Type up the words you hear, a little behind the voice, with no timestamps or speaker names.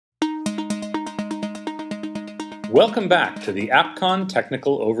Welcome back to the APCON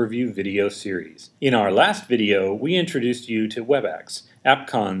Technical Overview video series. In our last video, we introduced you to WebX,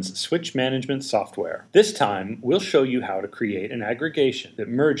 APCON's switch management software. This time, we'll show you how to create an aggregation that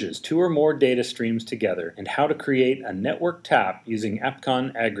merges two or more data streams together and how to create a network tap using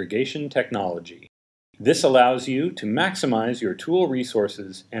APCON aggregation technology. This allows you to maximize your tool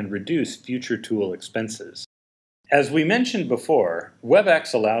resources and reduce future tool expenses. As we mentioned before,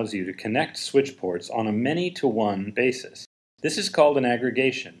 WebX allows you to connect switch ports on a many-to-one basis. This is called an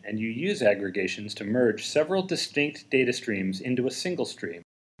aggregation, and you use aggregations to merge several distinct data streams into a single stream.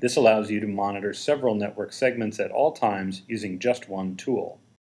 This allows you to monitor several network segments at all times using just one tool.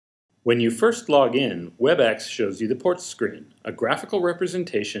 When you first log in, WebX shows you the ports screen, a graphical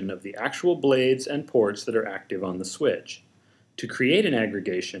representation of the actual blades and ports that are active on the switch. To create an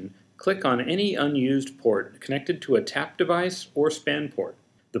aggregation, click on any unused port connected to a tap device or span port.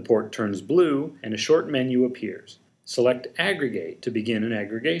 The port turns blue and a short menu appears. Select Aggregate to begin an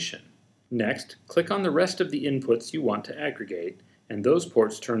aggregation. Next, click on the rest of the inputs you want to aggregate, and those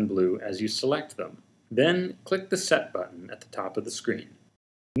ports turn blue as you select them. Then, click the Set button at the top of the screen.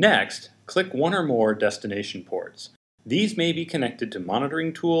 Next, click one or more destination ports. These may be connected to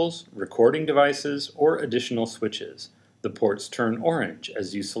monitoring tools, recording devices, or additional switches. The ports turn orange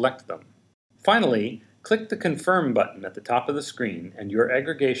as you select them. Finally, click the Confirm button at the top of the screen and your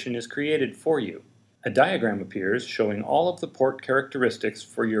aggregation is created for you. A diagram appears showing all of the port characteristics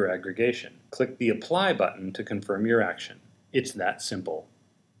for your aggregation. Click the Apply button to confirm your action. It's that simple.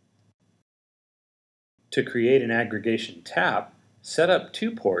 To create an aggregation tap, set up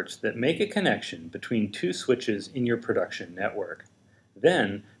two ports that make a connection between two switches in your production network.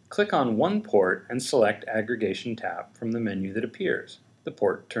 Then, click on one port and select Aggregation Tap from the menu that appears. The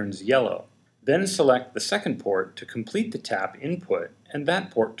port turns yellow. Then select the second port to complete the tap input, and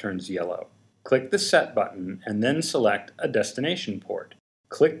that port turns yellow. Click the Set button and then select a destination port.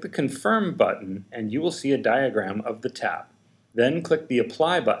 Click the Confirm button and you will see a diagram of the tap. Then click the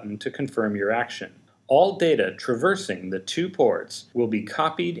Apply button to confirm your action. All data traversing the two ports will be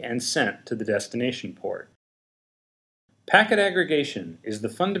copied and sent to the destination port. Packet aggregation is the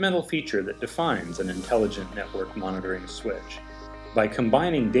fundamental feature that defines an intelligent network monitoring switch. By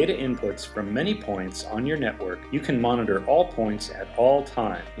combining data inputs from many points on your network, you can monitor all points at all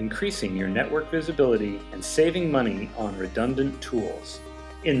time, increasing your network visibility and saving money on redundant tools.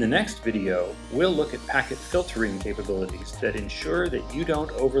 In the next video, we'll look at packet filtering capabilities that ensure that you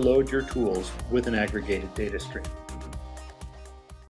don't overload your tools with an aggregated data stream.